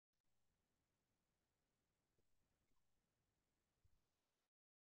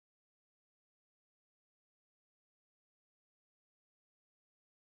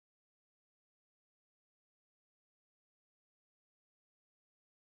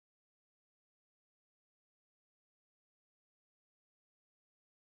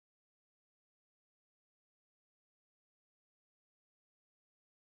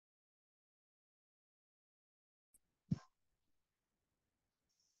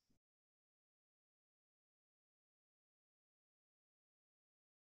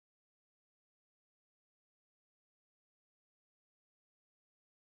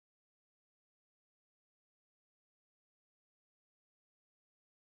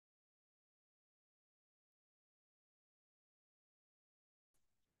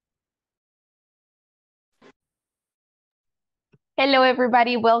Hello,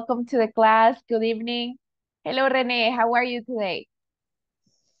 everybody. Welcome to the class. Good evening. Hello, Rene. How are you today?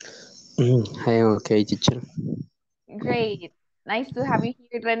 I am okay, teacher. Great. Nice to have you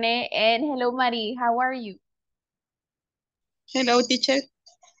here, Rene. And hello, Marie. How are you? Hello, teacher.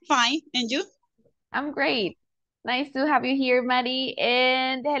 Fine. And you? I'm great. Nice to have you here, Marie.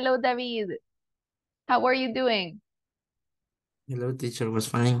 And hello, David. How are you doing? Hello, teacher was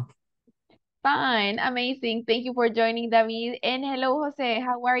fine. Fine. Amazing. Thank you for joining, David. And hello, Jose.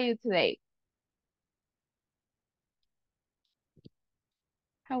 How are you today?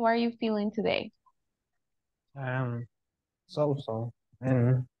 How are you feeling today? Um, so,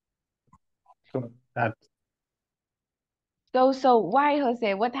 and so that So, why,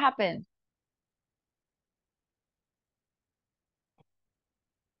 Jose? What happened?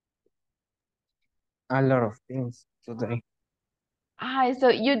 a lot of things today. So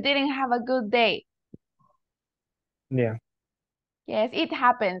you didn't have a good day. Yeah, Yes, it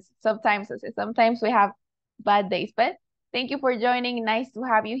happens sometimes. Sometimes we have bad days, but thank you for joining. Nice to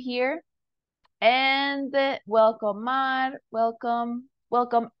have you here. And welcome, Mar.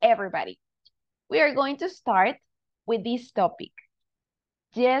 Welcome, everybody. We are going to start with this topic.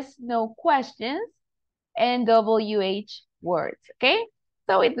 Yes, no questions and WH words, okay?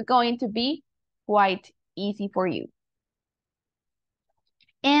 So it's going to be quite easy for you.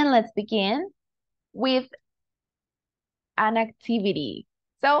 And let's begin with an activity.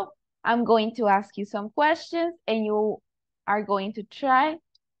 So I'm going to ask you some questions and you are going to try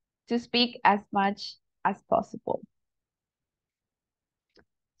to speak as much as possible.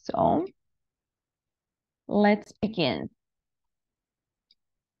 So let's begin.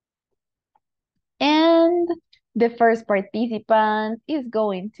 And the first participant is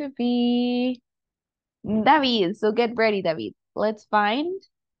going to be David. So get ready, David. Let's find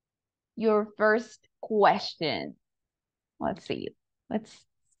your first question. Let's see. Let's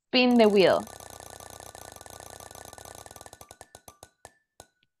spin the wheel.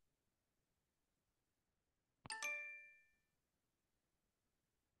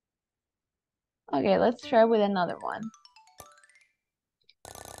 Okay, let's try with another one.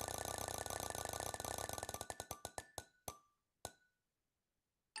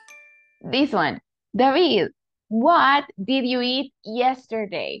 This one. David, what did you eat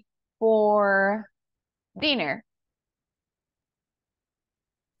yesterday for dinner?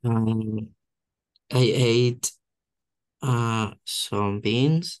 Um, I ate some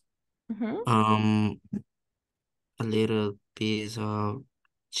beans, Mm-hmm. um, a little piece of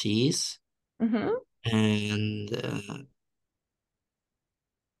cheese, Mm-hmm. and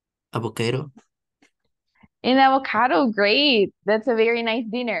avocado. An avocado, great. That's a very nice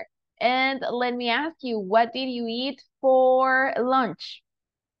dinner. And let me ask you, what did you eat for lunch?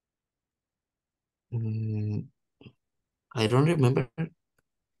 Mm, I don't remember.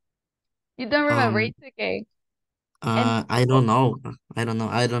 You don't remember, Um, it's okay. And I don't know. I don't know.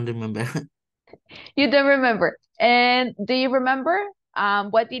 I don't remember. you don't remember. And do you remember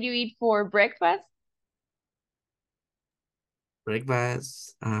what did you eat for breakfast?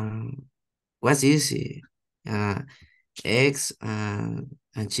 Breakfast was easy. Uh, Eggs and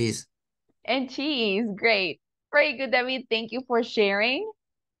cheese. And cheese, great. Very good, David. Thank you for sharing.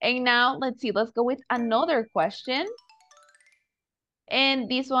 And now let's see, let's go with another question. And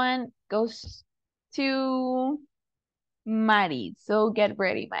this one goes to Maddie. So get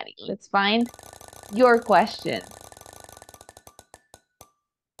ready, Maddie. Let's find your question.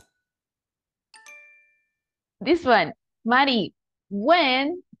 This one, Maddie,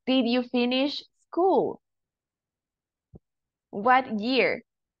 when did you finish school? What year?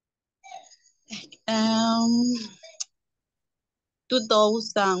 Um,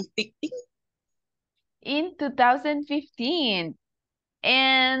 2015. In 2015.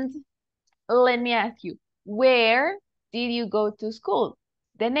 And let me ask you, where did you go to school?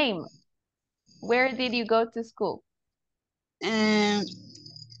 The name. Where did you go to school? And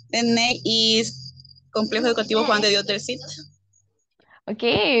the name is Complejo Educativo Juan de Dios del Cid.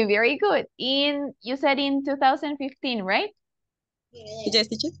 Okay, very good. You said in 2015, right? Yes,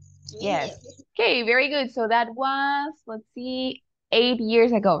 teacher. Yes. Okay, very good. So that was, let's see, 8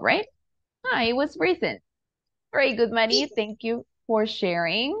 years ago, right? Ah, it was recent. Very good, Marie. Thank you for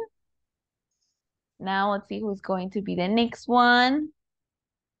sharing. Now let's see who's going to be the next one.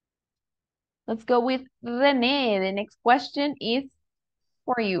 Let's go with Rene. The next question is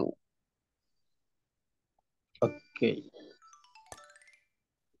for you. okay.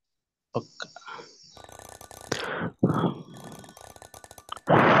 Okay.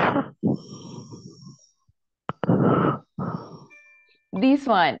 This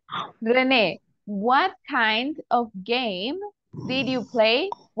one. Rene, what kind of game did you play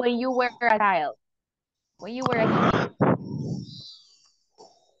when you were a child? When you were a kid?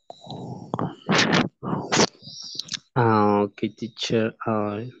 Okay, teacher.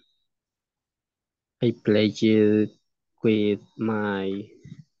 I played with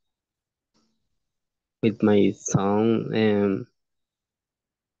my son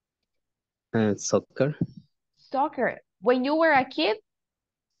and soccer. Soccer. When you were a kid,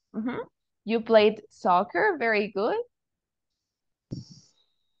 you played soccer. Very good.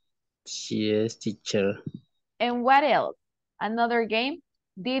 Yes, teacher. And what else? Another game?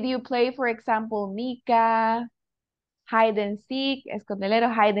 Did you play, for example, Nika, hide and seek,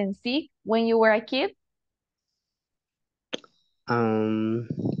 escondedero, hide and seek when you were a kid? Um,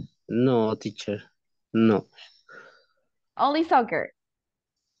 no, teacher. No. Only soccer.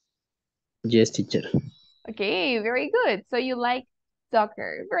 Yes, teacher. Okay, very good. So you like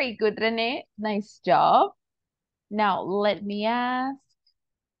soccer. Very good, Rene. Nice job. Now let me ask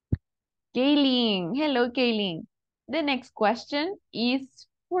Kayleen. Hello, Kayleen. The next question is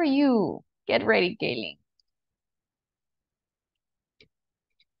for you. Get ready, Kayleen.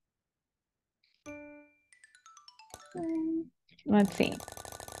 Let's see.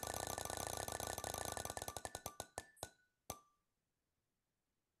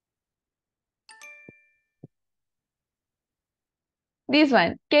 This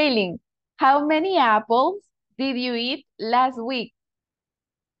one, Kayleen. How many apples did you eat last week?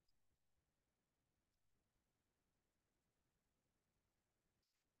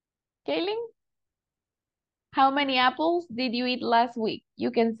 Kayleen, how many apples did you eat last week?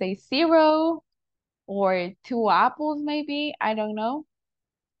 You can say 0 or 2 apples maybe. I don't know.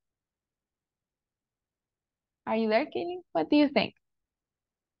 Are you there, Kayleen? What do you think?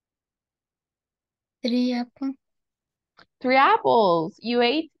 3 apples. 3 apples. You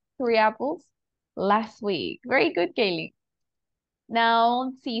ate 3 apples last week. Very good, Kaylee. Now,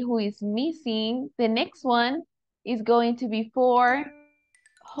 let's see who is missing. The next one is going to be for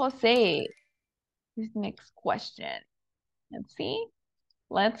Jose. This next question. Let's see.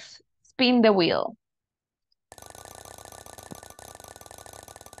 Let's spin the wheel.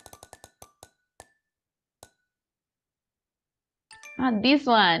 This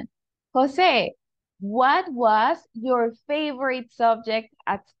one. Jose, what was your favorite subject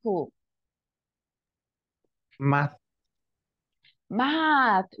at school? Math.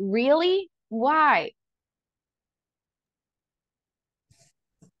 Math. Really? Why?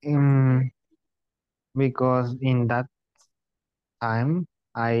 Because in that time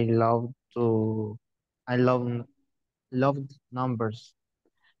I loved numbers.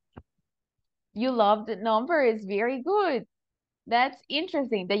 You loved numbers. Very good. That's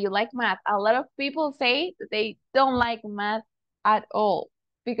interesting that you like math. A lot of people say that they don't like math at all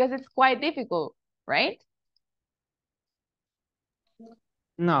because it's quite difficult, right?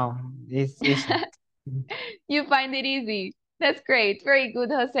 No, it's isn't. You find it easy. That's great. Very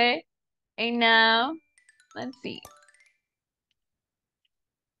good, Jose. And now, let's see.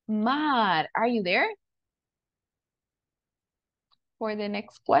 Mar, are you there for the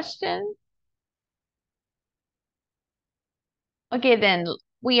next question? Okay, then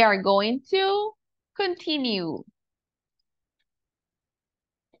we are going to continue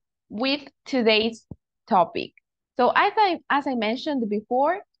with today's topic. So as I mentioned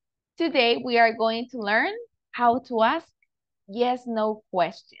before, today we are going to learn how to ask yes/no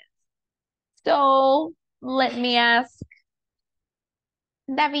questions. So let me ask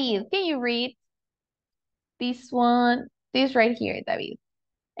David, can you read this one? This right here, David,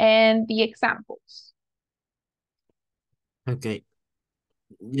 and the examples. Okay.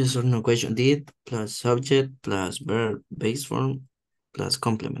 Yes or no question. Did plus subject plus verb base form plus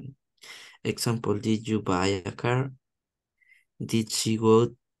complement. Example, did you buy a car? Did she go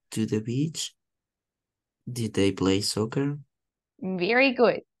to the beach? Did they play soccer? Very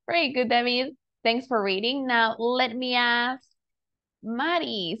good. Very good, David. Thanks for reading. Now let me ask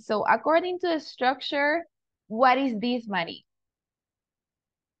Mari. So according to the structure, what is this, Mari?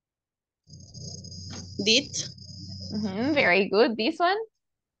 Did, Very good. This one?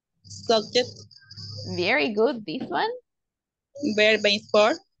 subject, Very good. This one? verb base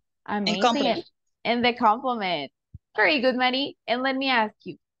form, and Amazing. complement. And the complement. Very good, Mari. And let me ask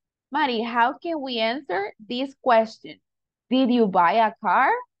you, Mari, how can we answer this question? Did you buy a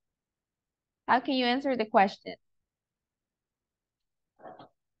car? How can you answer the question?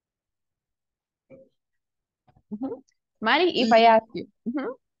 Mari, if I ask you.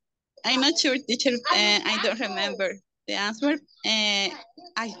 I'm not sure, teacher. I don't remember the answer. I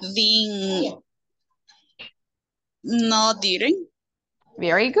think no, didn't.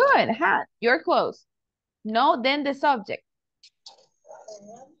 Very good. You're close. No, then the subject.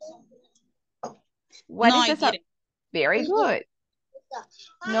 What No, is I the sub? didn't. Very good.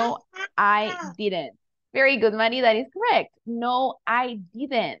 No, I didn't. Very good, Mari. That is correct. No, I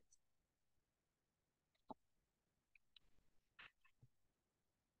didn't.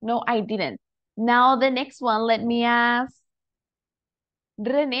 No, I didn't. Now the next one, let me ask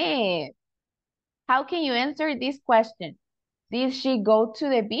Renee. How can you answer this question? Did she go to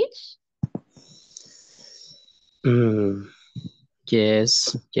the beach? Mm,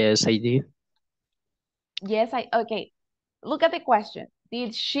 yes, I did. Yes, okay. Look at the question.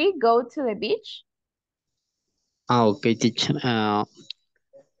 Did she go to the beach? Okay, teacher.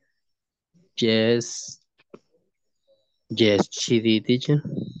 Yes, yes, she did, teacher.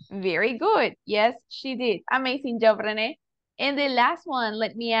 Very good. Yes, she did. Amazing job, Renee. And the last one,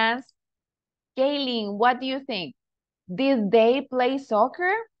 let me ask Kaylin, what do you think? Did they play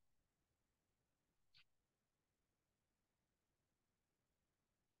soccer?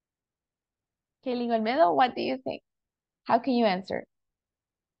 Kaylin Olmedo, what do you think? How can you answer?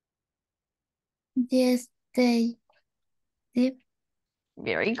 Yes, they did.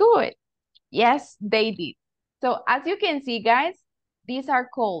 Very good. Yes, they did. So as you can see, guys, these are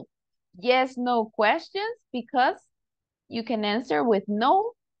called yes, no questions because you can answer with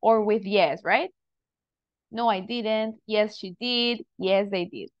no or with yes, right? No, I didn't. Yes, she did. Yes, they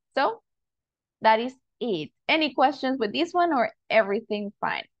did. So that is it. Any questions with this one or everything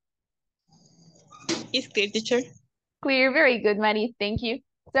fine? It's clear, teacher. Clear, very good, Maddie. Thank you.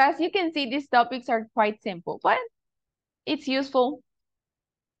 So as you can see, these topics are quite simple, but it's useful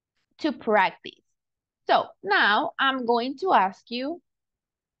to practice. So now I'm going to ask you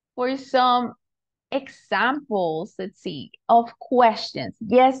for some examples, let's see, of questions.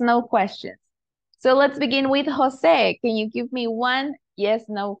 Yes, no questions. So let's begin with Jose. Can you give me one yes,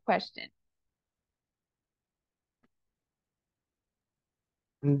 no question?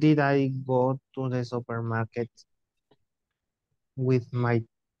 Did I go to the supermarket with my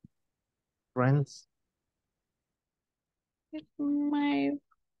friends? With my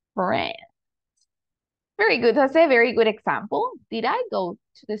friend. Very good, Jose. Very good example. Did I go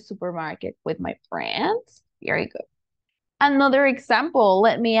to the supermarket with my friends? Very good. Another example,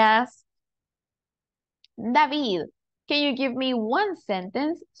 let me ask David. Can you give me one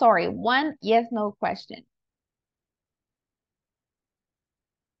sentence? Sorry, one yes, no question.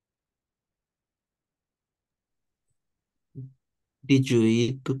 Did you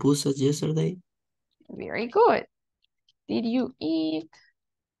eat pupusas yesterday? Very good. Did you eat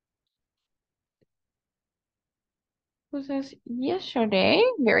pupusas yesterday?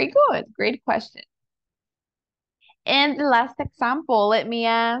 Very good. Great question. And the last example, let me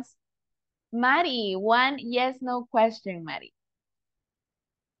ask Maddie. One yes, no question, Maddie.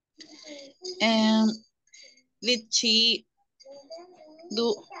 Um, did she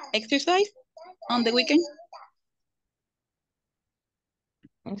do exercise on the weekend?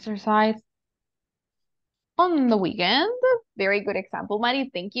 Exercise on the weekend. Very good example, Maddie.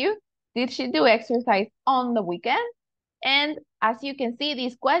 Thank you. Did she do exercise on the weekend? And as you can see,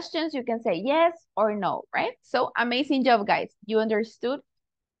 these questions, you can say yes or no, right? So amazing job, guys. You understood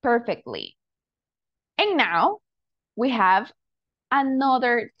perfectly. And now we have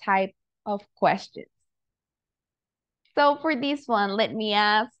another type of questions. So for this one, let me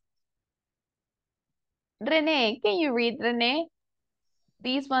ask Renee. Can you read, Renee?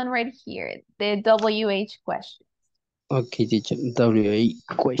 This one right here, the WH question. Okay, teacher. WA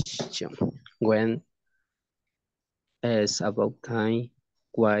question. When is about time?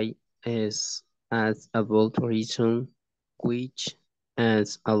 Why is as about reason? Which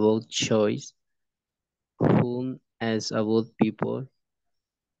is about choice? Whom is about people?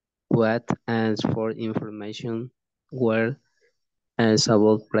 What is for information? Where is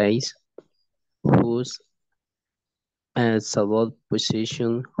about place? Whose is about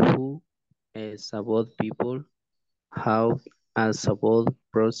position? Who is about people? How is about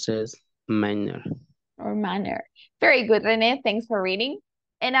process? Manner. Or manner. Very good, Renee. Thanks for reading.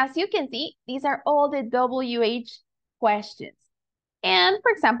 And as you can see, these are all the WH questions. And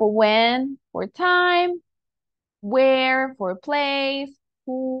for example, when for time, where for place,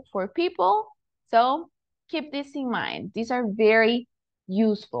 who for people. So keep this in mind. These are very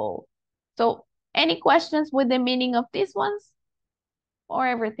useful. So any questions with the meaning of these ones? Or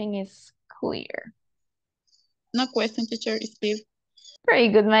everything is clear? No question, teacher. It's clear. Very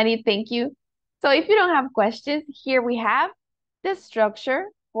good, Maddie. Thank you. So if you don't have questions, here we have the structure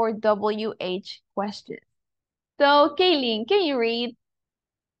for WH questions. So Kaylin, can you read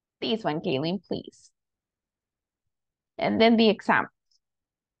this one, Kaylin, please? And then the example.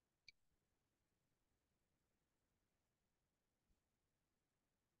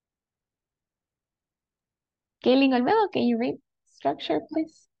 Kaylin Olmedo, can you read structure,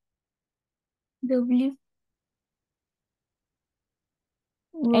 please? W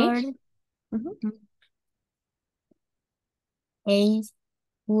word H? Mhm. A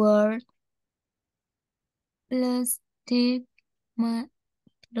word plus stigma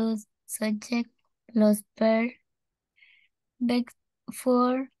plus subject plus verb back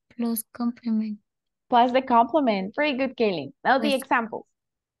for plus complement. Plus the complement. Very good, Kaylin. Now the Yes. examples.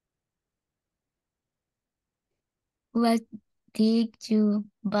 What did you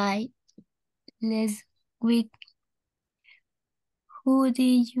buy last week? Who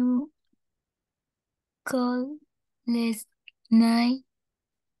did you call last night?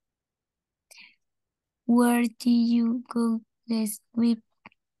 Where did you go last week?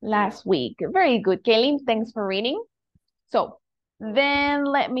 Last week. Very good, Kaylin. Thanks for reading. So then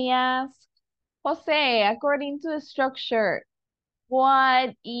let me ask Jose, according to the structure,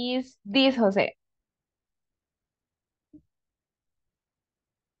 what is this, Jose?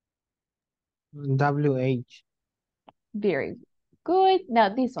 WH. Very good. Now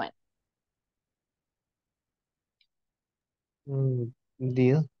this one.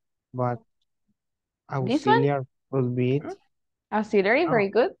 Did, but This one? auxiliary would be it. Auxiliary, very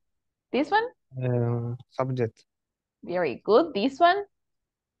good. This one? Subject Very good. This one?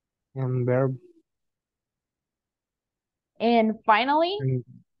 and verb And finally,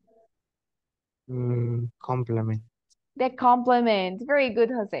 and complement. the complement. Very good,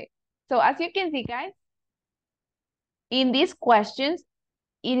 Jose. So as you can see, guys, in these questions,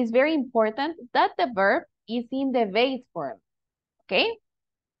 it is very important that the verb is in the base form, okay?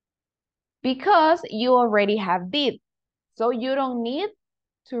 Because you already have did. So you don't need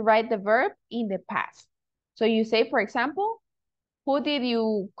to write the verb in the past. So you say, for example, who did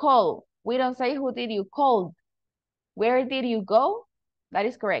you call? We don't say who did you call. Where did you go? That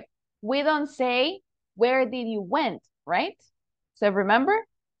is correct. We don't say where did you went, right? So remember,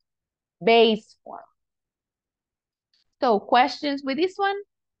 base form. So questions with this one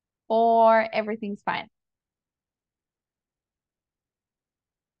or everything's fine?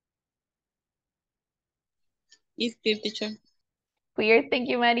 It's clear, teacher. Clear, thank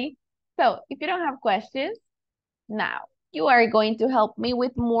you, Maddie. So if you don't have questions, now you are going to help me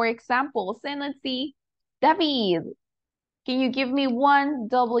with more examples. And let's see, David, can you give me one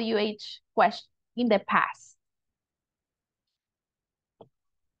WH question in the past?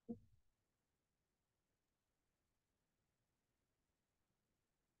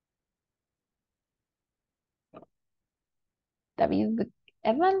 David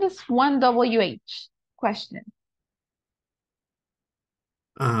Hernandez, one WH question.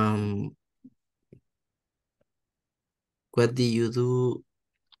 What did you do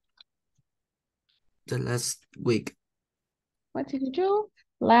the last week? What did you do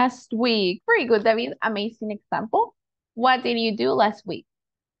last week? Very good, David. Amazing example. What did you do last week?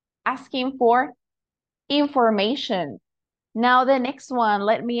 Asking for information. Now the next one,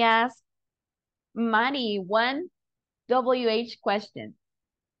 let me ask Maddie one WH question.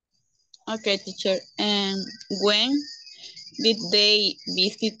 Okay, teacher. And when did they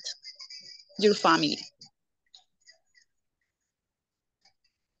visit your family?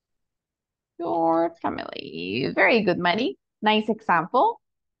 Your family. Very good, Maddie. Nice example.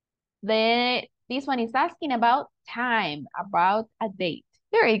 This one is asking about time, about a date.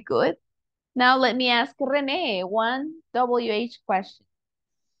 Very good. Now let me ask Renee one WH question.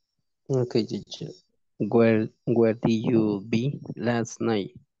 Okay, teacher. Where did you be last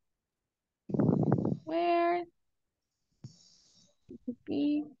night? Where did you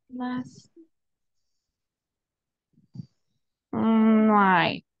be last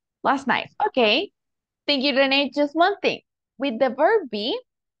night? Last night. Okay. Thank you, Renee. Just one thing. With the verb be,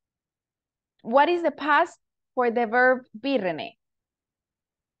 what is the past for the verb be, Renee?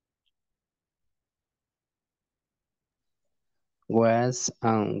 Was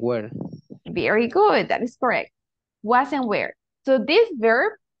and where? Very good. That is correct. Was and where. So this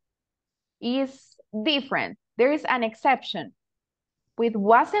verb is different. There is an exception. With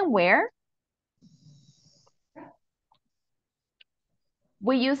was and where,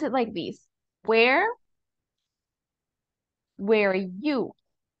 we use it like this. Where were you?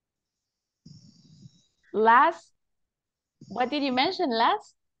 Last, what did you mention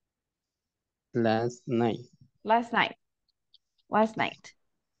last? Last night. Last night. Last night.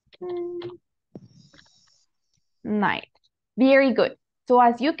 Night. Very good. So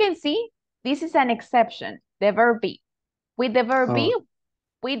as you can see, this is an exception, the verb be. With the verb be,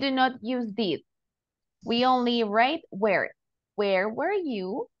 we do not use did. We only write where. Where were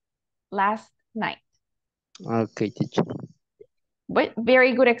you last night? Okay, teacher. But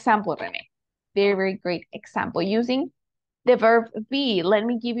very good example, Rene. Very, very great example using the verb be. Let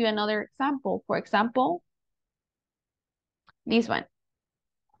me give you another example. For example, this one.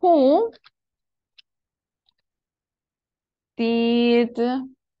 Who did,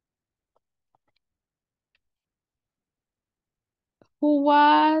 who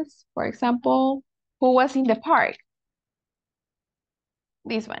was, for example, who was in the park?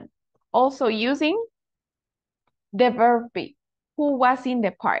 This one. Also using the verb be. Who was in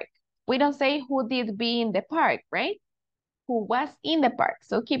the park? We don't say who did be in the park, right? Who was in the park.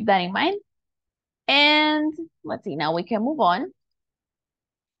 So keep that in mind. And let's see, now we can move on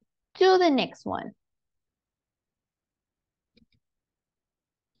to the next one.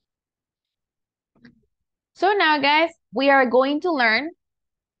 So now, guys, we are going to learn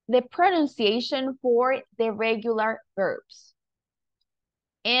the pronunciation for the regular verbs.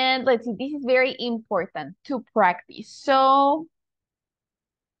 And let's see, this is very important to practice. So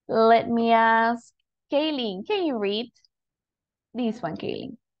let me ask Kaylin, can you read this one,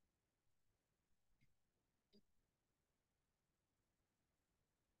 Kaylin?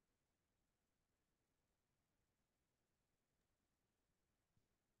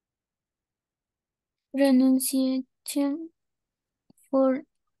 Pronunciation for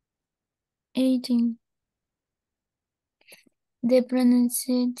 18. The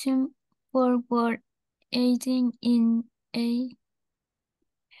pronunciation for word 18 in A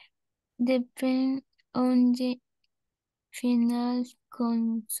depends on the final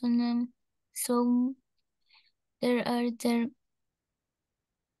consonant sound. There are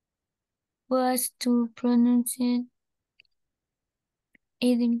ways to pronounce it.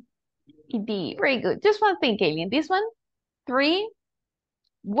 ED, very good. Just one thing, Kaylin. This one, 3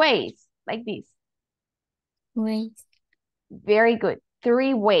 ways, like this. Ways. Very good.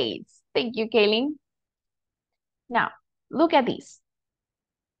 3 ways. Thank you, Kaylin. Now, look at this.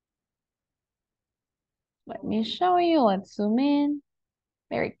 Let me show you. Let's zoom in.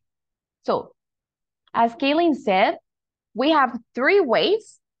 Very good. So, as Kaylin said, we have 3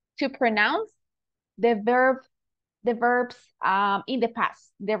 ways to pronounce the verbs in the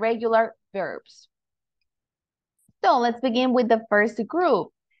past, the regular verbs. So let's begin with the first group.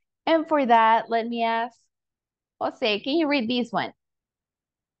 And for that, let me ask Jose, can you read this one?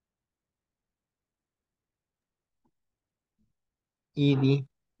 ED,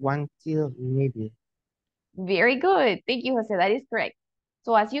 one till needed. Very good. Thank you, Jose. That is correct.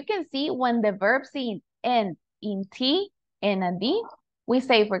 So as you can see, when the verbs end in T and a D, we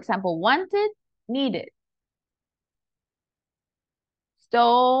say, for example, wanted, needed.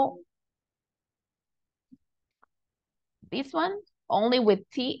 So this one, only with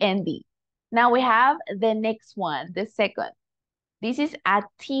T and D. Now we have the next one, the second. This is a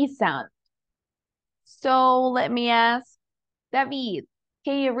T sound. So let me ask David,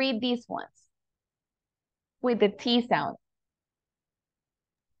 can you read these ones with the T sound?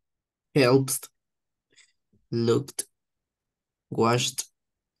 Helped, looked, washed,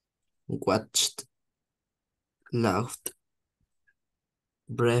 watched, laughed,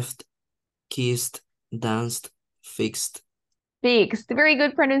 breathed, kissed, danced, fixed. Fixed. Very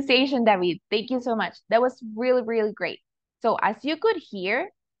good pronunciation, David. Thank you so much. That was really, really great. So as you could hear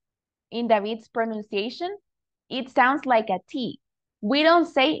in David's pronunciation, it sounds like a T. We don't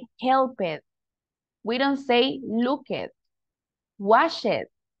say help it. We don't say look it, wash it,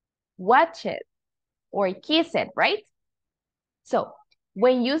 watch it, or kiss it, right? So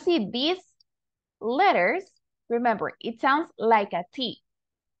when you see these letters, remember, it sounds like a T.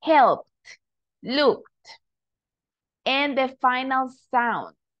 Helped, looked. And the final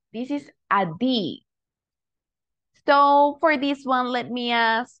sound, this is a D. So for this one, let me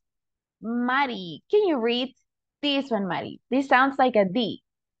ask Mari, can you read this one, Mari? This sounds like a D.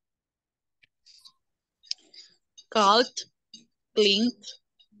 Called, cleaned,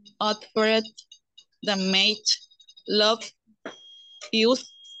 offered, damaged, loved, used,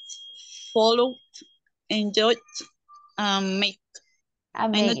 followed, enjoyed, made.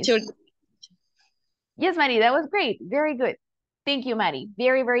 I'm not sure. Amazing. Yes, Mari, that was great. Very good. Thank you, Mari.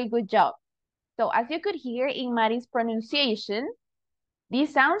 Very, very good job. So as you could hear in Mari's pronunciation,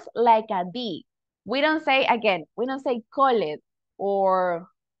 this sounds like a D. We don't say, again, we don't say call it or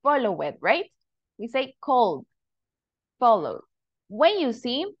follow it, right? We say called, followed. When you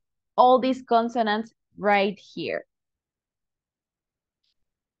see all these consonants right here.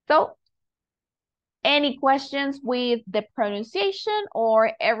 So, any questions with the pronunciation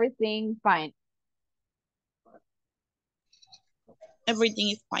or everything fine? Everything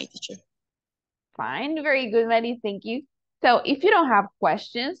is fine, teacher. Fine, very good, Maddie, thank you. So if you don't have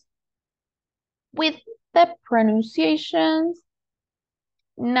questions with the pronunciations,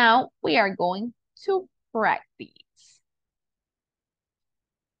 Now we are going to practice.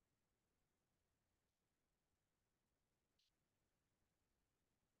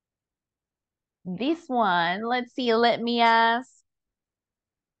 This one, let's see, let me ask.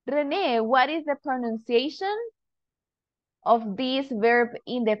 Renee, what is the pronunciation of this verb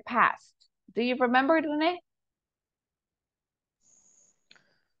in the past? Do you remember, Renee?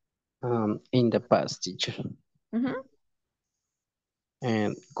 In the past, teacher. Mm-hmm.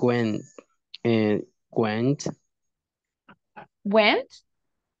 And and went. Went?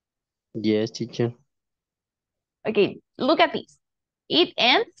 Yes, teacher. Okay, look at this. It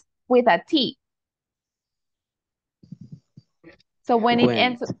ends with a T. So when it Went.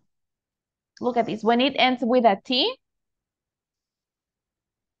 ends, look at this. When it ends with a T,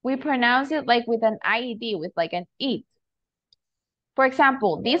 we pronounce it like with an IED, with like an it. For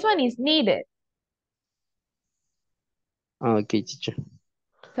example, this one is needed. Okay, teacher.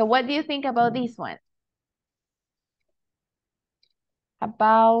 So what do you think about this one?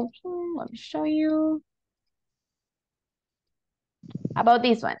 About, let me show you. About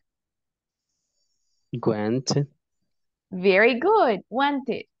this one. Went. Very good.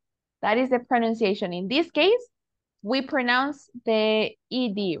 Wanted. That is the pronunciation. In this case, we pronounce the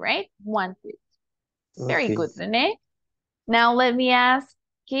ED, right? Wanted. Very Okay. good, Renee. Now let me ask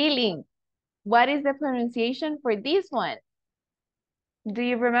Kaylin, what is the pronunciation for this one? Do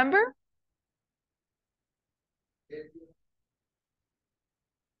you remember?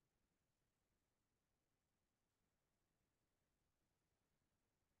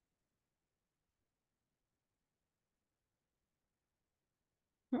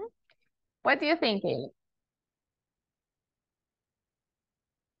 Hmm? What do you think, Kaylin?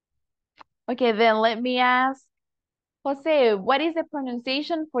 Okay, then let me ask Jose, what is the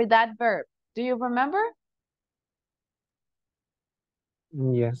pronunciation for that verb? Do you remember?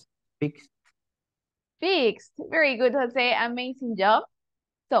 Yes. Fixed. Fixed. Very good, Jose. Amazing job.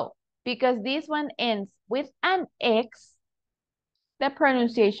 So, because this one ends with an X, the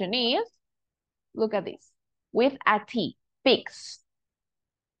pronunciation is, look at this, with a T, fixed.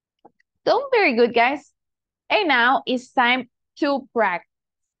 So, very good, guys. And now it's time to practice.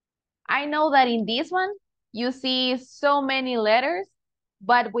 I know that in this one, you see so many letters,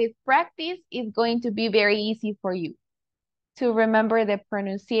 but with practice, it's going to be very easy for you to remember the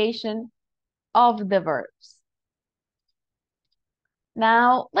pronunciation of the verbs.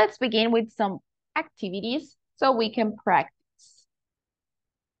 Now, let's begin with some activities so we can practice.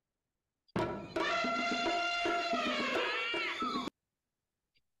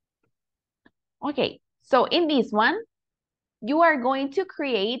 Okay, so in this one, you are going to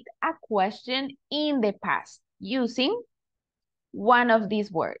create a question in the past using one of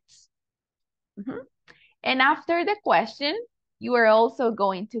these words. And after the question, you are also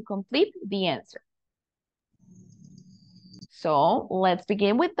going to complete the answer. So let's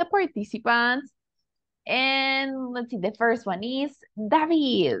begin with the participants. And let's see, the first one is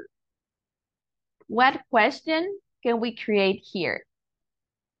David. What question can we create here?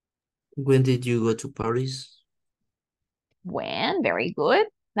 When did you go to Paris? When? Very good.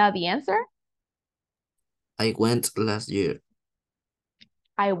 Now the answer? I went last year.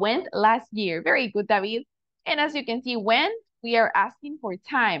 I went last year. Very good, David. And as you can see, when, we are asking for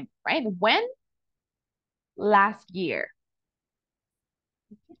time, right? When? Last year.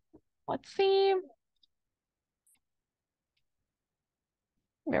 Let's see.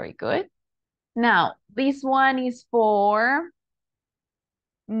 Very good. Now, this one is for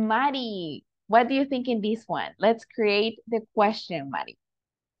Mari. What do you think in this one? Let's create the question, Mari.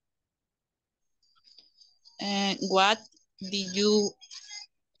 What did you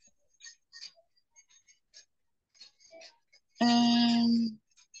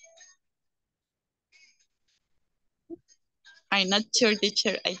I'm not sure,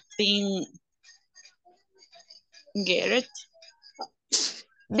 teacher. I think get it.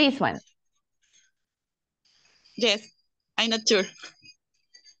 This one. Yes, I'm not sure.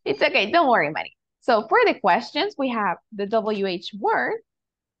 It's okay. Don't worry, Mari. So for the questions, we have the WH word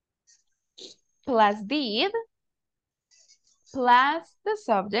plus did plus the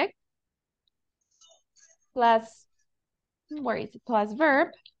subject plus, where is it? Plus verb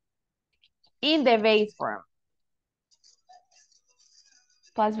in the base form.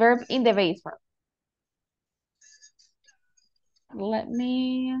 Plus verb in the base form. Let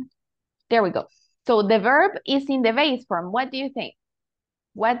me, there we go. So the verb is in the base form. What do you think?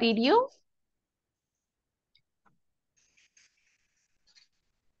 What did you?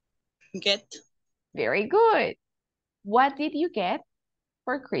 Get. Very good. What did you get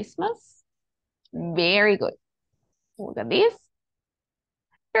for Christmas? Very good. Look at this.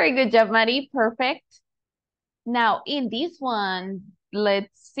 Very good job, Marie. Perfect. Now, in this one,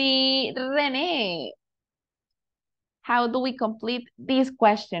 let's see, Renee. How do we complete this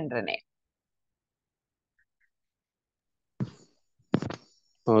question, Renee?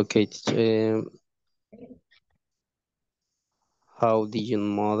 Okay, teacher. How did your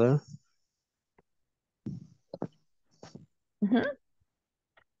mother? Mhm.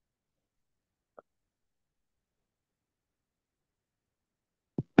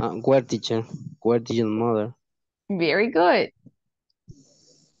 Where, teacher? Where did your mother? Very good.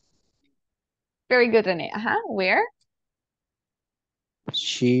 Very good, Renee. Where?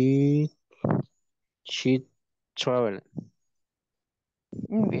 She traveled.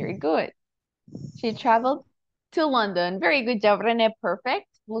 Very good. She traveled to London. Very good job, Renee. Perfect.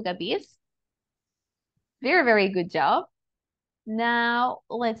 Look at this. Very, very good job. Now,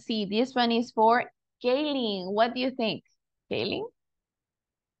 let's see. This one is for Kaylin. What do you think? Kaylin?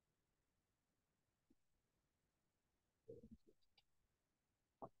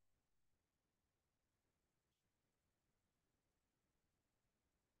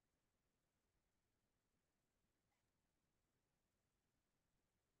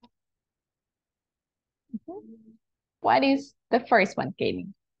 Mhm. What is the first one,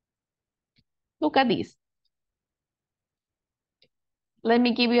 Kaylin? Look at this. Let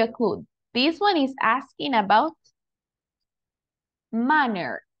me give you a clue. This one is asking about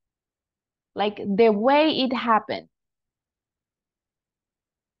manner, like the way it happened.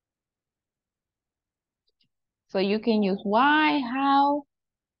 So you can use why, how,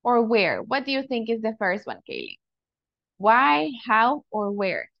 or where. What do you think is the first one, Kaylin? Why, how, or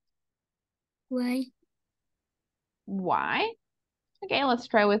where? Why? Why? Okay, let's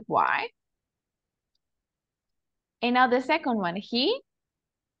try with why. And now the second one, he.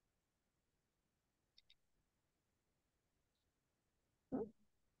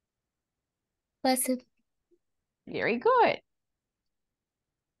 Passive. Very good.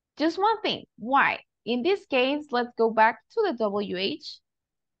 Just one thing, why? In this case, let's go back to the WH.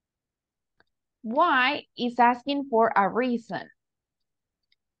 Why is asking for a reason.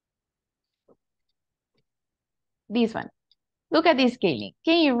 This one. Look at this, Kaylin.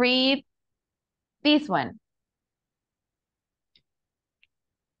 Can you read this one?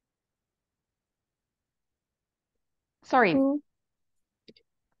 Sorry, Who?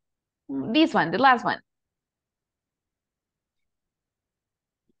 this one, the last one.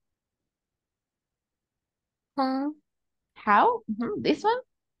 How? How? This one?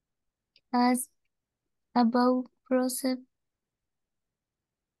 As about process.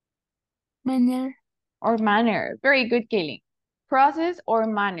 Manner. Or manner. Very good, Kaylin. Process or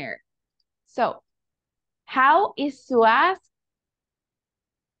manner. So, how is to ask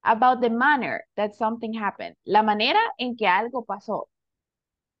about the manner that something happened. La manera en que algo pasó.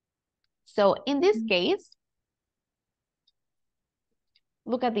 So, in this case,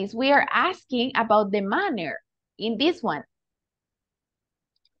 look at this. We are asking about the manner in this one.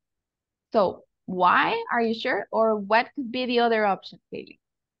 So, why? Are you sure? Or what could be the other option, Kaylin?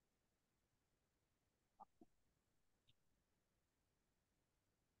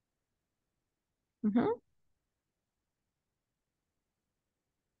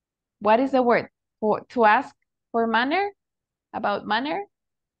 What is the word for to ask for manner? About manner?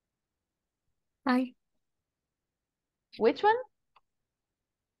 I. Which one?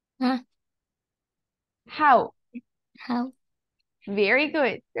 Ah. How? How? Very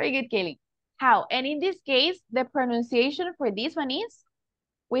good. Very good, Kaylin. How? And in this case, the pronunciation for this one is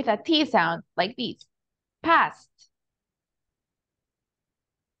with a T sound, like this. Past.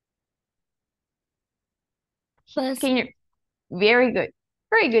 Pass. Can you? Very good.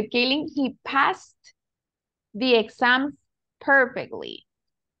 Very good, Kaylin. He passed the exams perfectly.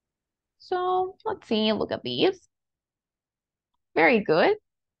 So let's see, look at these. Very good.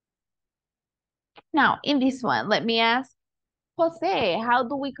 Now, in this one, let me ask Jose, how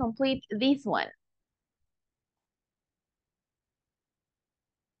do we complete this one?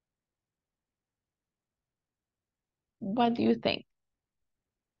 What do you think?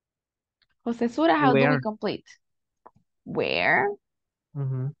 Jose Sura, how do we Where? complete? Where?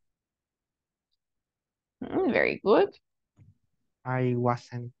 Mm-hmm. Very good. I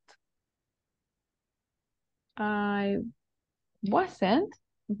wasn't. I wasn't.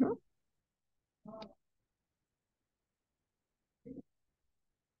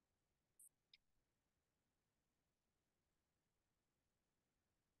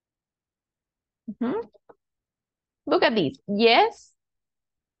 Look at these. Yes.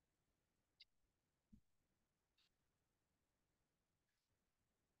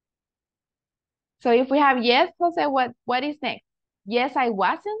 So if we have yes, Jose, what is next? Yes, I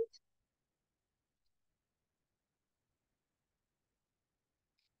wasn't.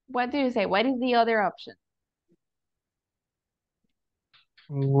 What do you say? What is the other option?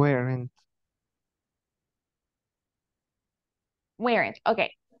 Weren't. Weren't.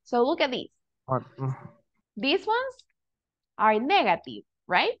 Okay, so look at these. Or, These ones are negative,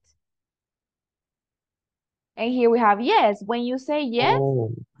 right? And here we have yes. When you say yes,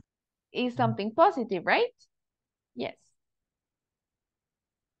 Oh, is something positive, right? Yes.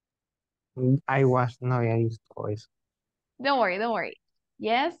 I was. No, I used voice. Don't worry, don't worry.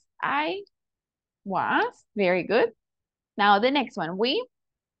 Yes, I was. Very good. Now the next one. We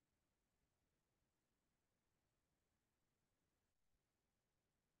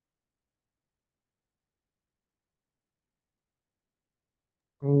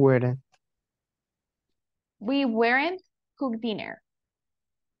Weren't. weren't cook dinner.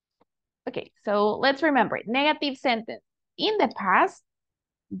 Okay, so let's remember it. Negative sentence. In the past,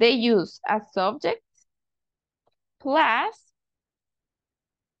 they use a subject plus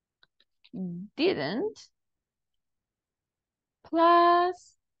didn't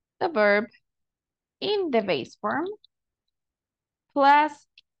plus the verb in the base form plus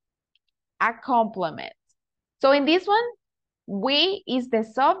a complement. So in this one, we is the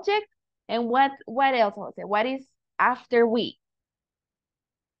subject, and what else, Jose? What is after we?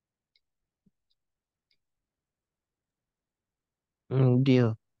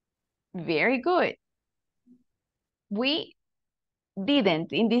 Did. Very good. We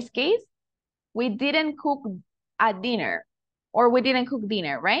didn't. In this case, we didn't cook a dinner, or we didn't cook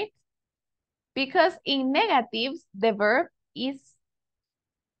dinner, right? Because in negatives, the verb is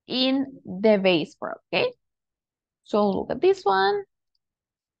in the base form, okay? So look at this one.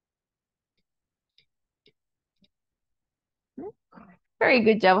 Very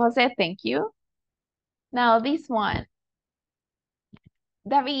good job, Jose. Thank you. Now this one.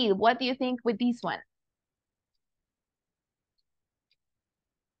 David, what do you think with this one?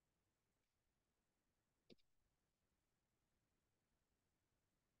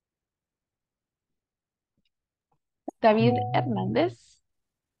 David Hernandez.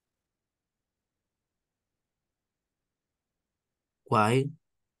 Why?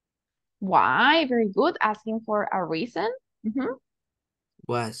 Why? Very good. Asking for a reason.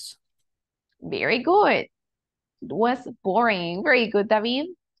 Was. Very good. It was boring. Very good, David.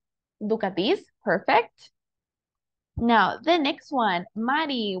 Look at this. Perfect. Now, the next one.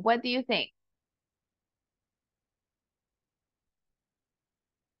 Mari, what do you think?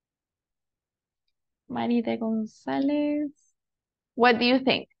 Mari de Gonzalez. What do you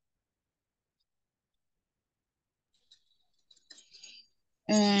think?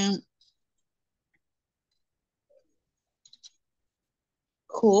 Um,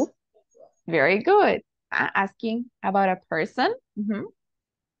 who? Very good. Asking about a person.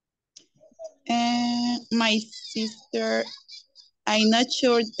 My sister, I'm not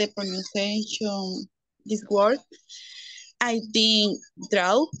sure the pronunciation this word. I think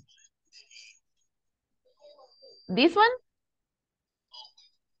draw. This one?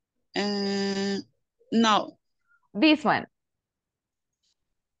 No. This one.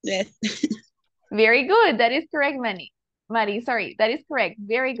 Yes. Very good. That is correct, Mari, sorry. That is correct.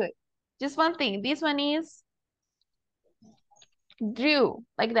 Very good. Just one thing. This one is drew,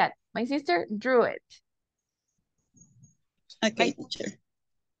 like that. My sister drew it. Okay, teacher.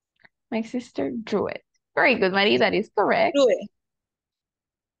 My sister drew it. Very good, Mari. That is correct. Drew it.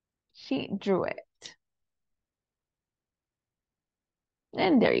 She drew it.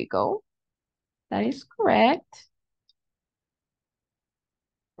 And there you go. That is correct.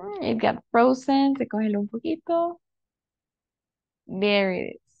 It got frozen. Se congeló un poquito. There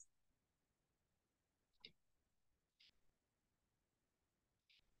it is.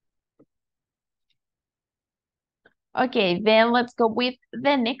 Okay, then let's go with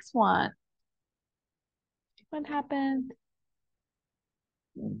the next one. What happened?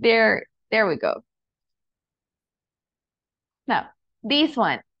 There we go. Now, this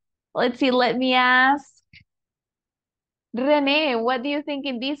one. Let's see, let me ask Rene, what do you think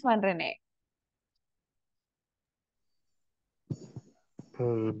in this one, Rene?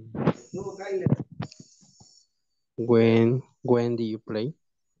 um, when do you play?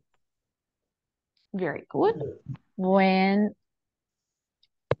 Very good. When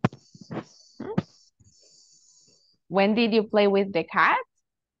did you play with the cat?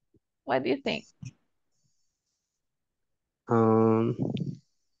 What do you think? Um,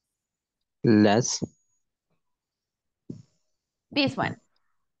 last. This one.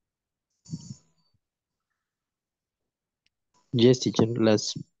 Yes, teacher.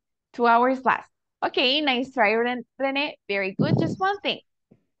 Last. 2 hours last. Okay, nice try, Rene. Very good. Just one thing.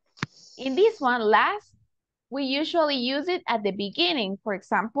 In this one, last, we usually use it at the beginning. For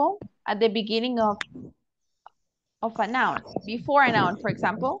example, at the beginning of a noun, before a noun, for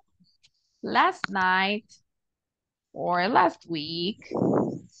example, last night, or last week,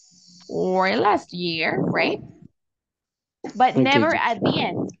 or last year, right? But Okay, never teacher. at the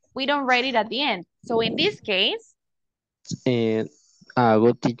end. We don't write it at the end. So in this case,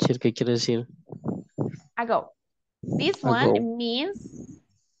 Hago, teacher, ¿qué quiere decir? ago. This one Ago. means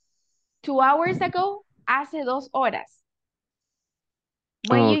 2 hours ago, hace 2 horas.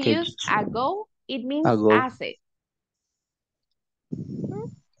 When you Okay, use teacher. ago, it means Ago. hace.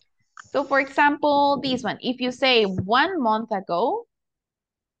 So for example, this one, if you say 1 month ago,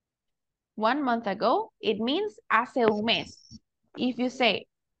 1 month ago, it means hace un mes. If you say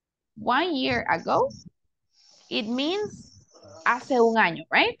 1 year ago, it means hace un año,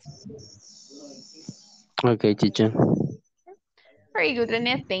 right? Okay, teacher. Very good,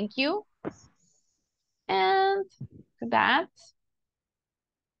 Rene, thank you. And that,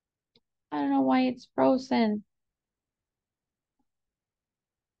 I don't know why it's frozen.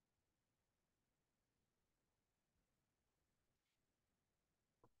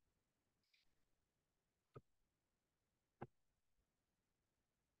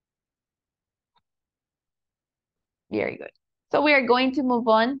 Very good. So we are going to move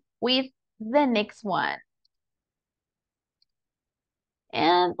on with the next one.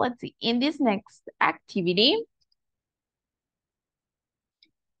 And let's see, in this next activity,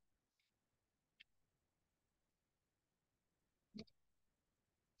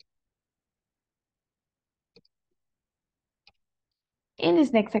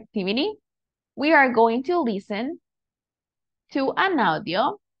 we are going to listen to an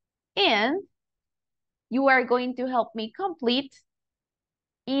audio and you are going to help me complete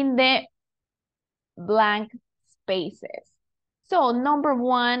in the blank spaces. So number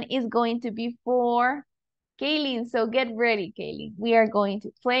 1 is going to be for Kaylin. So get ready, Kaylin. We are going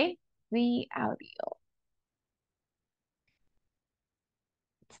to play the audio.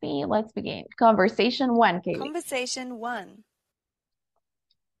 Let's see, let's begin. Conversation 1, Kaylin. Conversation 1.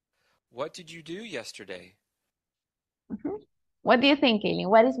 What did you do yesterday? What do you think, Kaylin?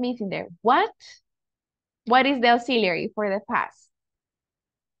 What is missing there? What? What is the auxiliary for the past?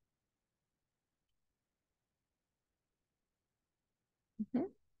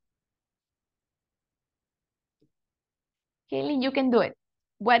 Kaylin, you can do it.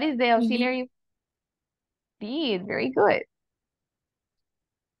 What is the auxiliary? Did, very good.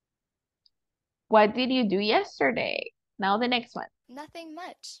 What did you do yesterday? Now the next one. Nothing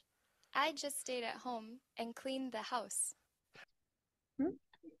much. I just stayed at home and cleaned the house.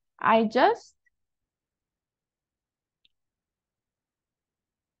 I just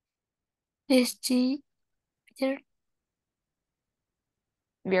Stay there.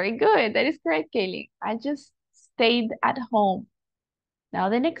 Very good. That is correct, Kaylin. I just stayed at home. Now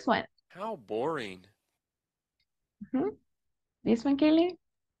the next one. How boring. This one, Kaylin.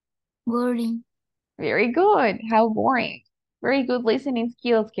 Boring. Very good. How boring. Very good listening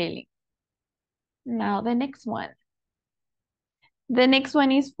skills, Kaylin. Now the next one. The next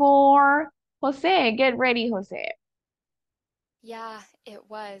one is for Jose. Get ready, Jose. Yeah, it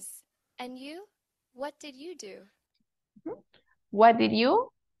was. And you? What did you do? What did you?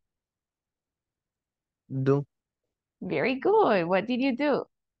 Do. Very good. What did you do?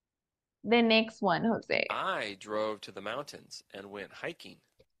 The next one, Jose. I drove to the mountains and went hiking.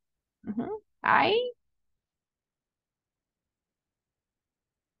 I?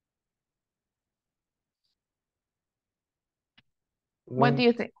 What do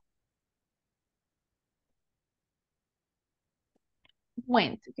you think?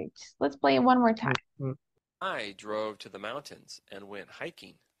 Went. Okay, let's play it one more time. I drove to the mountains and went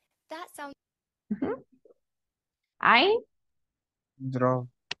hiking. That sounds... I? Drove.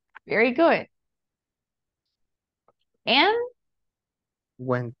 Very good. And?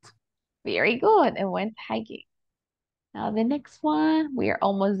 Went. Very good. And went hiking. Now the next one. We are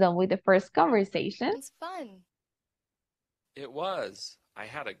almost done with the first conversation. It's fun. It was. I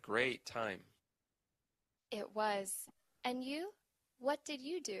had a great time. It was. And you? What did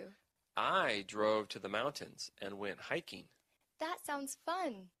you do? I drove to the mountains and went hiking. That sounds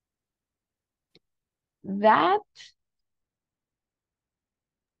fun. That?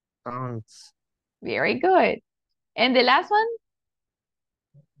 Sounds. Very good. And the last one?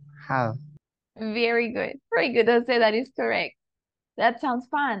 Have. Very good. Very good, Jose. That is correct. That sounds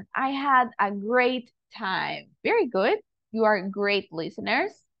fun. I had a great time. Very good. You are great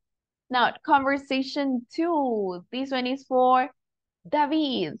listeners. Now, conversation 2. This one is for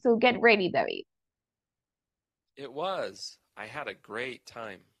David. So get ready, David. It was. I had a great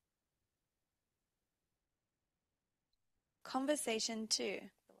time. Conversation 2.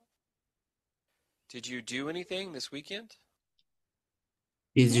 Did you do anything this weekend?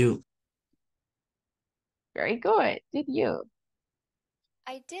 Did you Very good. Did you?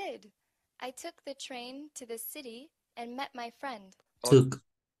 I did. I took the train to the city and met my friend. took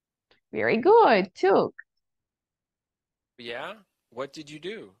Very good. Took. Yeah? What did you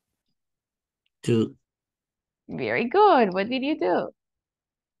do? to Very good. What did you do?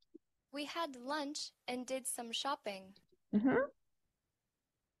 We had lunch and did some shopping. Mhm.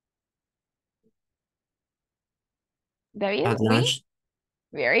 David, at lunch?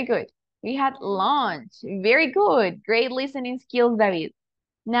 very good. We had lunch. Very good. Great listening skills, David.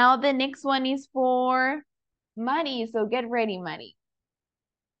 Now the next one is for Maddie. So get ready, Maddie.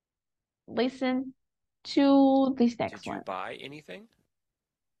 Listen to this next Did you one. buy anything?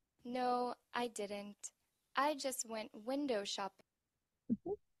 No, I didn't. I just went window shopping.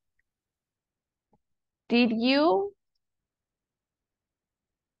 Did you?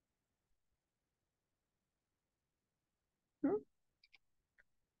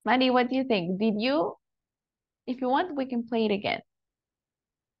 Maddie, what do you think? Did you? If you want, we can play it again.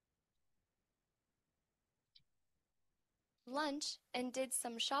 Lunch and did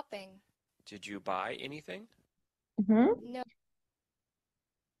some shopping. Did you buy anything? No,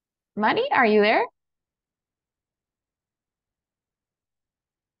 Maddie, are you there?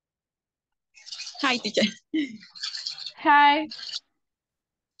 Hi, teacher. Hi.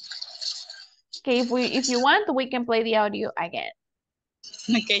 Okay, if you want, we can play the audio again.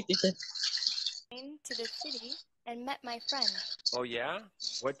 Okay, teacher. came to the city and met my friend. Oh, yeah?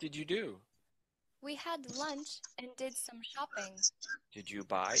 What did you do? We had lunch and did some shopping. Did you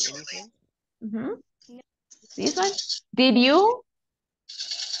buy anything? No. This No, one? Did you?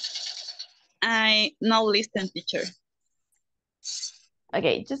 I now listen, teacher.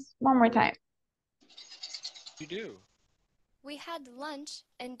 Okay, just one more time. You do. we had lunch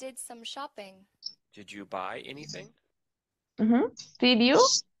and did some shopping. Did you buy anything? Did you?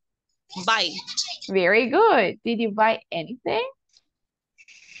 Bye. Very good. Did you buy anything?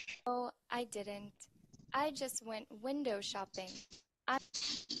 No, I didn't. I just went window shopping.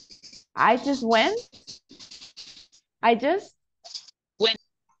 I just went. I just. When.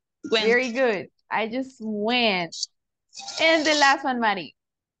 Very good. I just went. And the last one, Maddie.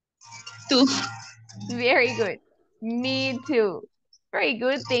 To. Very good. Me too. Very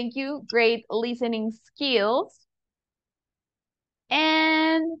good. Thank you. Great listening skills.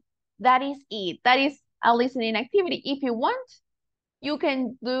 And that is it. That is a listening activity. If you want, you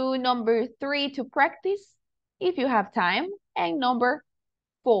can do number 3 to practice if you have time, and number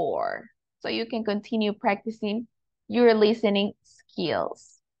 4. So you can continue practicing your listening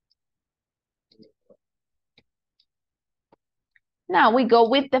skills. Now we go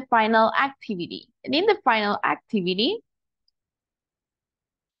with the final activity. And in the final activity,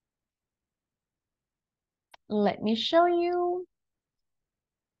 let me show you.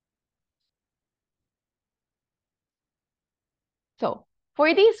 So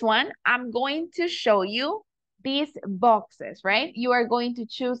for this one, I'm going to show you these boxes, right? You are going to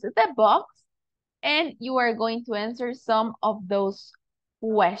choose the box and you are going to answer some of those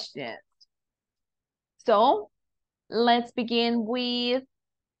questions. So let's begin with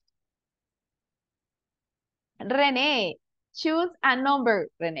Rene. Choose a number,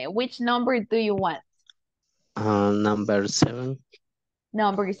 Rene. Which number do you want? Number 7.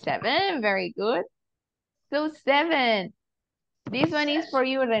 Number 7, very good. So 7, this one is for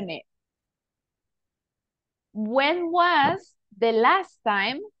you, Rene. When was the last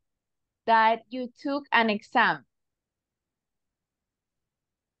time that you took an exam?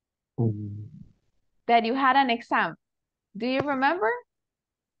 That you had an exam. Do you remember?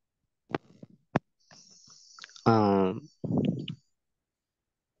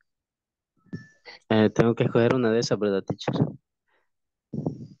 Tengo que escoger una de esas, ¿verdad, teacher?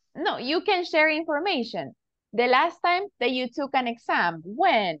 No, you can share information. The last time that you took an exam,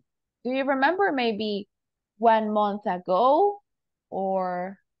 when? Do you remember? Maybe 1 month ago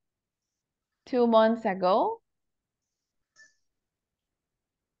or 2 months ago?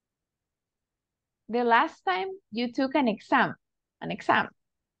 The last time you took an exam,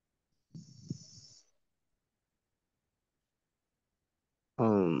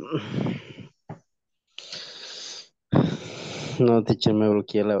 No, teacher, me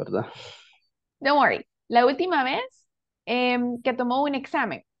bloqueé, la verdad. Don't worry. La última vez que tomó un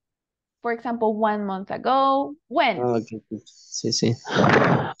examen. For example, 1 month ago. When? Okay, sí, sí.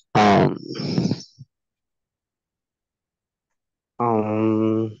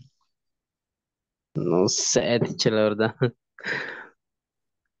 No sé, teacher, la verdad.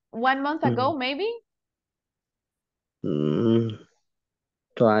 1 month ago, maybe? Mm,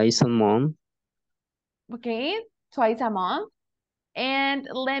 Twice a month. Okay, twice a month. And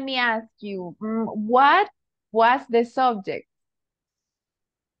let me ask you, what was the subject?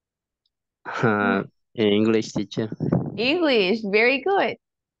 Uh, English teacher. English, very good.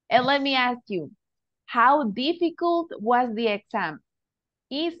 And let me ask you, how difficult was the exam?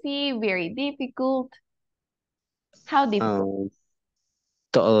 Easy, very difficult? How difficult?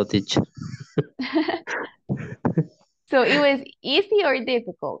 Todo teacher. So it was easy or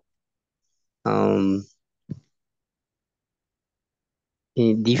difficult? Um,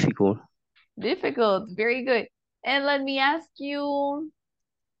 Difficult. Difficult, very good. And let me ask you,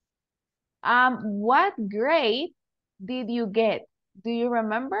 what grade did you get? Do you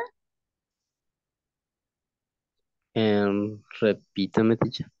remember? Repítame,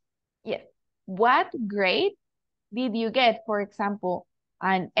 teacher. Yes. What grade did you get? For example,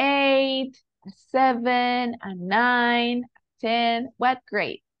 an 8, a 7, a 9, a 10. What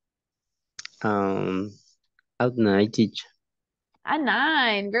grade? At night, teacher. A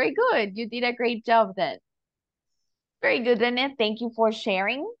 9. Very good. You did a great job then. Very good, Rene. Thank you for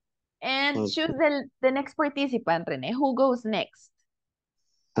sharing. And choose Okay. the next participant, Rene. Who goes next?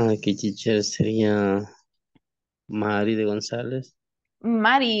 Aquí, teacher, sería Mari de González.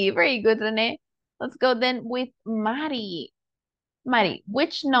 Mari. Very good, Rene. Let's go then with Mari. Mari,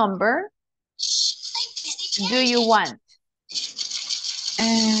 which number do you want?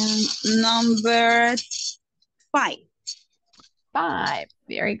 Number 5. 5.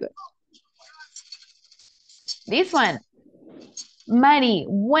 Very good. This one. Mari,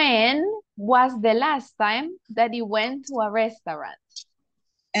 when was the last time that you went to a restaurant?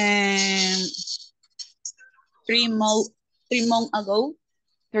 Um, 3 months ago.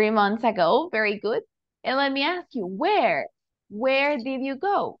 3 months ago. Very good. And let me ask you, where? Where did you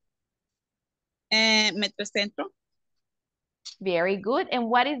go? Metro Centro. Very good. And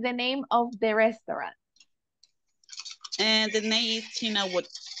what is the name of the restaurant? And the name is Chinawood.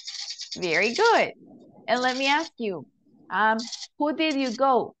 Very good. And let me ask you, who did you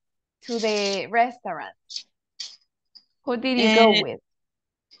go to the restaurant? Who did you go with?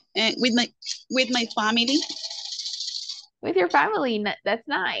 With my family. With your family. That's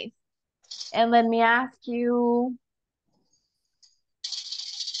nice. And let me ask you,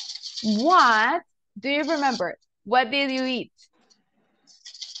 what do you remember? What did you eat?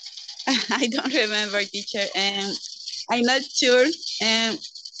 I don't remember, teacher. I'm not sure.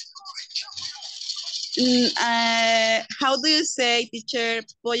 How do you say, teacher,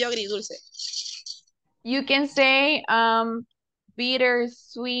 pollo agridulce? You can say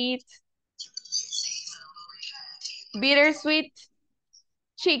bittersweet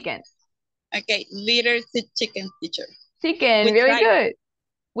chicken. Okay, bitter chicken, teacher. Chicken, With very rice. good.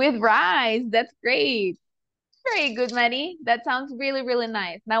 With rice, that's great. Very good, Maddie. That sounds really, really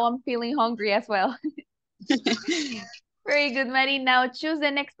nice. Now I'm feeling hungry as well. Very good, Maddie. Now choose the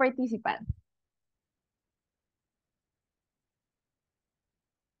next participant.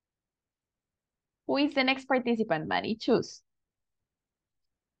 Who is the next participant, Maddie? Choose.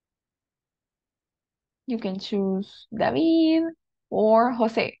 You can choose David or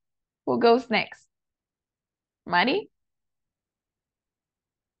Jose. Who goes next? Maddie?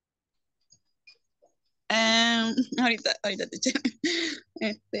 Ahorita, teacher.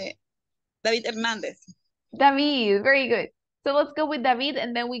 David Hernández. David, very good. So let's go with David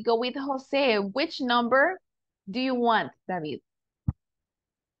and then we go with Jose. Which number do you want, David?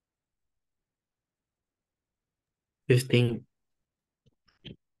 15.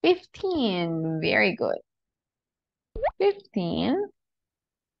 15, very good. 15.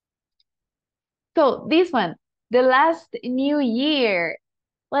 So this one, the last New Year.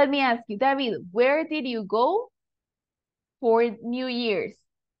 Let me ask you, David, where did you go for New Year's?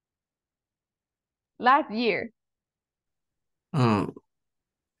 Last year. Um,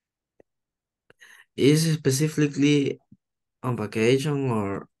 is it specifically on vacation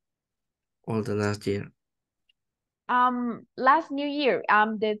or all the last year? Last New Year,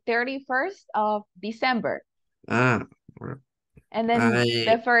 the 31st of December, Ah, well, and then I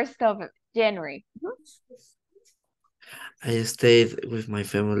the 1st of January. I stayed with my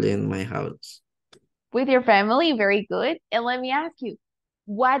family in my house. With your family, very good. And let me ask you,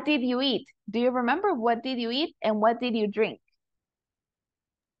 what did you eat? Do you remember what did you eat and what did you drink?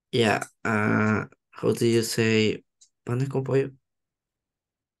 Yeah, how do you say panes con pollo?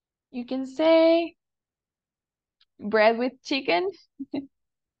 You can say bread with chicken.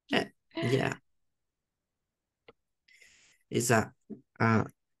 Yeah, yeah, it's a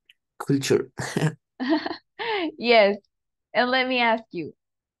culture. Yes. And let me ask you.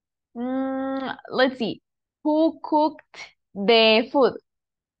 Let's see. Who cooked the food?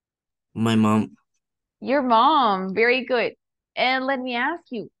 My mom, Your mom. Very good. And let me ask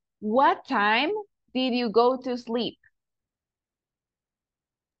you, what time did you go to sleep?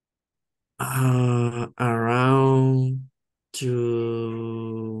 around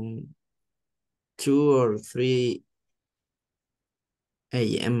two, 2 or 3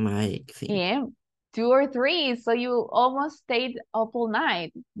 a.m. I think. Yeah, 2 or 3. So you almost stayed up all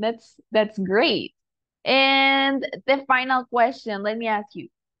night. That's great. And the final question, let me ask you.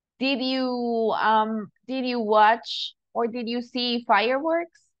 Did you watch or did you see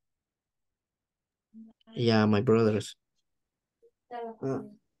fireworks? Yeah, my brothers. Uh,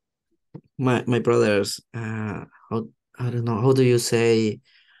 my brothers. How, I don't know. How do you say?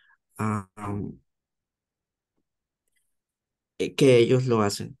 Um, que ellos lo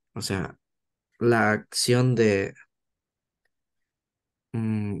hacen. O sea, la acción de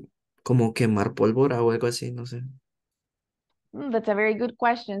mm, como quemar pólvora o algo así, no sé. That's a very good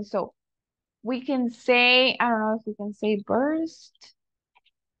question. So we can say, I don't know if we can say burst.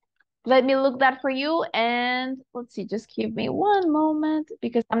 Let me look that for you and let's see, just give me one moment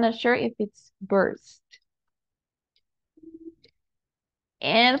because I'm not sure if it's burst.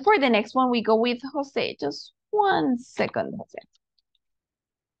 And for the next one, we go with Jose. Just 1 second, Jose.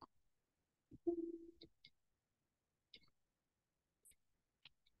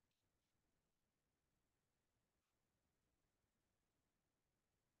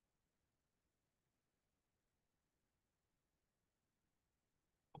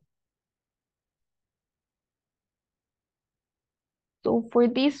 So for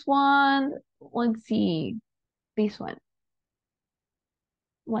this one, let's see, this one.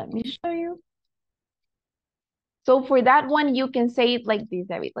 Let me show you. So for that one, you can say it like this,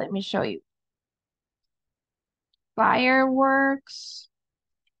 David. Let me show you. Fireworks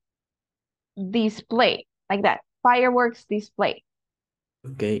display, like that. Fireworks display.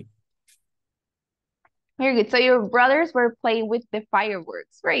 Okay. Very good. So your brothers were playing with the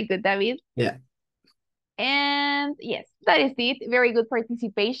fireworks. Very good, David. Yeah. And yes, that is it. Very good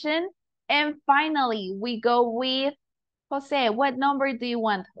participation. And finally, we go with Jose. What number do you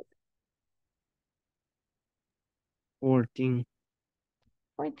want? 14.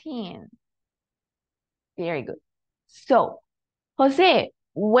 14. Very good. So, Jose,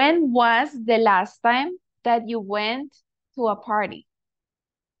 when was the last time that you went to a party?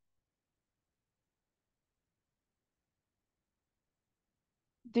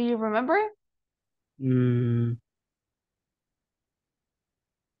 Do you remember? Mm,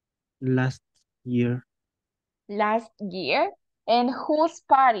 last year. Last year? And whose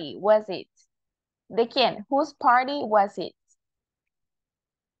party was it? ¿De quién? Whose party was it?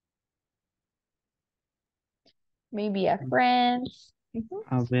 Maybe a friend.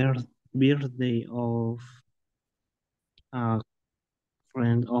 A birthday of a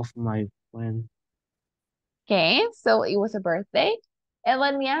friend of my friend. Okay, so it was a birthday. And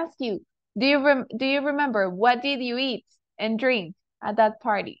let me ask you, do you remember what did you eat and drink at that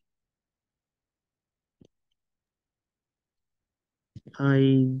party?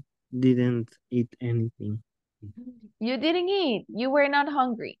 I didn't eat anything. You didn't eat. You were not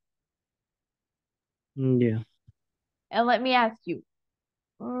hungry. Yeah, And let me ask you,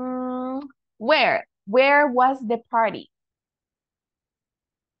 mm, where? Where was the party?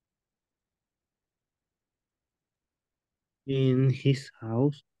 in his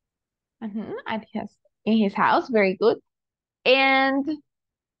house. At in his house. Very good. And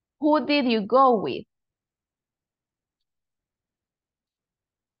who did you go with?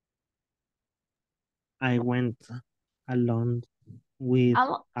 I went alone with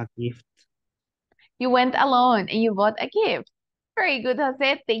Alone. a gift. You went alone and you bought a gift. Very good,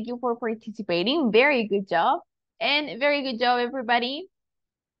 Jose. Thank you for participating. Very good job. And very good job, everybody.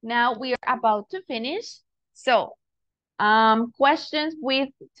 Now we are about to finish. So, questions with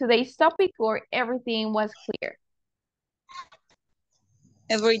today's topic or everything was clear?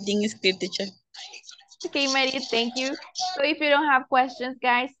 Everything is clear, teacher. Okay, Mary, thank you. So if you don't have questions,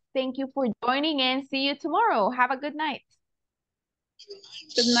 guys, thank you for joining and see you tomorrow. Have a good night.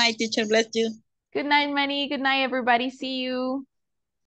 Good night, teacher. Bless you. Good night, Manny. Good night, everybody. See you.